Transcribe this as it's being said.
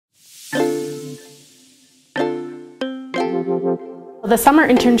The summer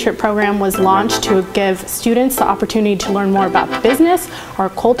internship program was launched to give students the opportunity to learn more about business, our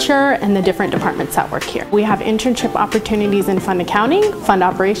culture, and the different departments that work here. We have internship opportunities in fund accounting, fund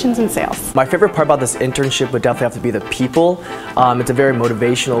operations, and sales. My favorite part about this internship would definitely have to be the people. It's a very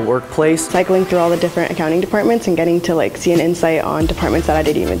motivational workplace. Cycling through all the different accounting departments and getting to see an insight on departments that I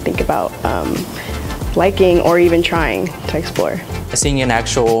didn't even think about liking or even trying to explore. Seeing an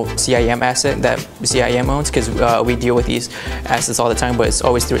actual CIM asset that CIM owns, because we deal with these assets all the time, but it's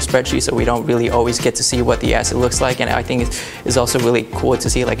always through a spreadsheet, so we don't really always get to see what the asset looks like. And I think it's also really cool to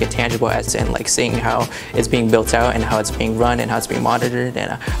see like a tangible asset and like seeing how it's being built out and how it's being run and how it's being monitored.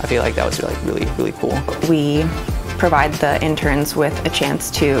 And I feel like that was like really cool. We provide the interns with a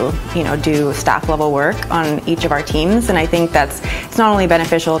chance to, do staff level work on each of our teams, and I think it's not only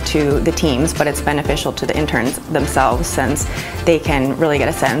beneficial to the teams, but it's beneficial to the interns themselves, since they can really get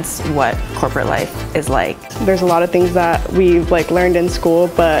a sense what corporate life is like. There's a lot of things that we've learned in school,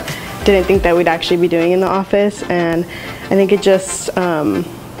 but didn't think that we'd actually be doing in the office, and I think it just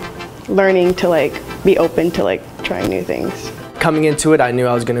learning to be open to trying new things. Coming into it, I knew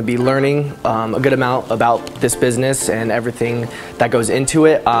I was going to be learning a good amount about this business and everything that goes into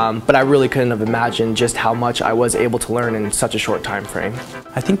it, but I really couldn't have imagined just how much I was able to learn in such a short time frame.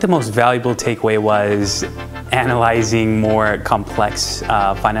 I think the most valuable takeaway was analyzing more complex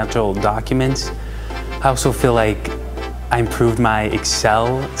financial documents. I also feel like I improved my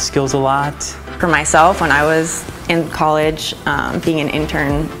Excel skills a lot. For myself, when I was in college, being an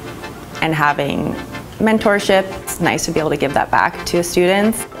intern and having mentorship, it's nice to be able to give that back to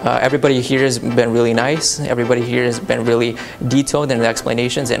students. Everybody here has been really nice. Everybody here has been really detailed in the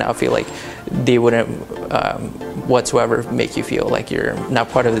explanations, and I feel like they wouldn't whatsoever make you feel like you're not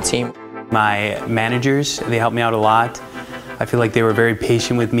part of the team. My managers, they helped me out a lot. I feel like they were very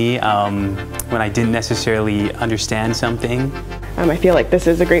patient with me when I didn't necessarily understand something. I feel like this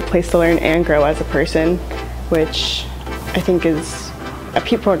is a great place to learn and grow as a person, which I think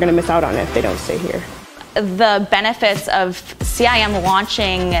people are going to miss out on if they don't stay here. The benefits of CIM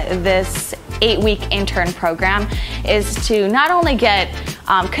launching this 8-week intern program is to not only get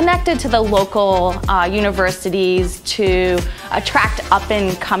connected to the local universities to attract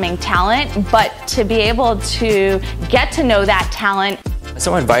up-and-coming talent, but to be able to get to know that talent.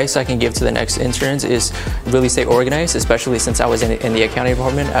 Some advice I can give to the next interns is really stay organized, especially since I was in the accounting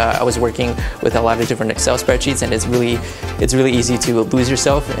department. I was working with a lot of different Excel spreadsheets, and it's really easy to lose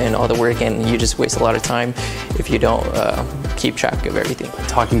yourself in all the work, and you just waste a lot of time if you don't keep track of everything.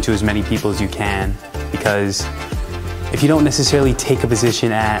 Talking to as many people as you can, because if you don't necessarily take a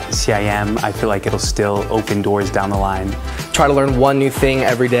position at CIM, I feel like it'll still open doors down the line. Try to learn one new thing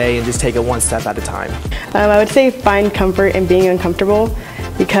every day and just take it one step at a time. I would say find comfort in being uncomfortable,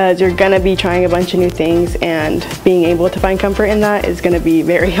 because you're going to be trying a bunch of new things, and being able to find comfort in that is going to be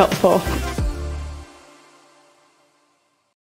very helpful.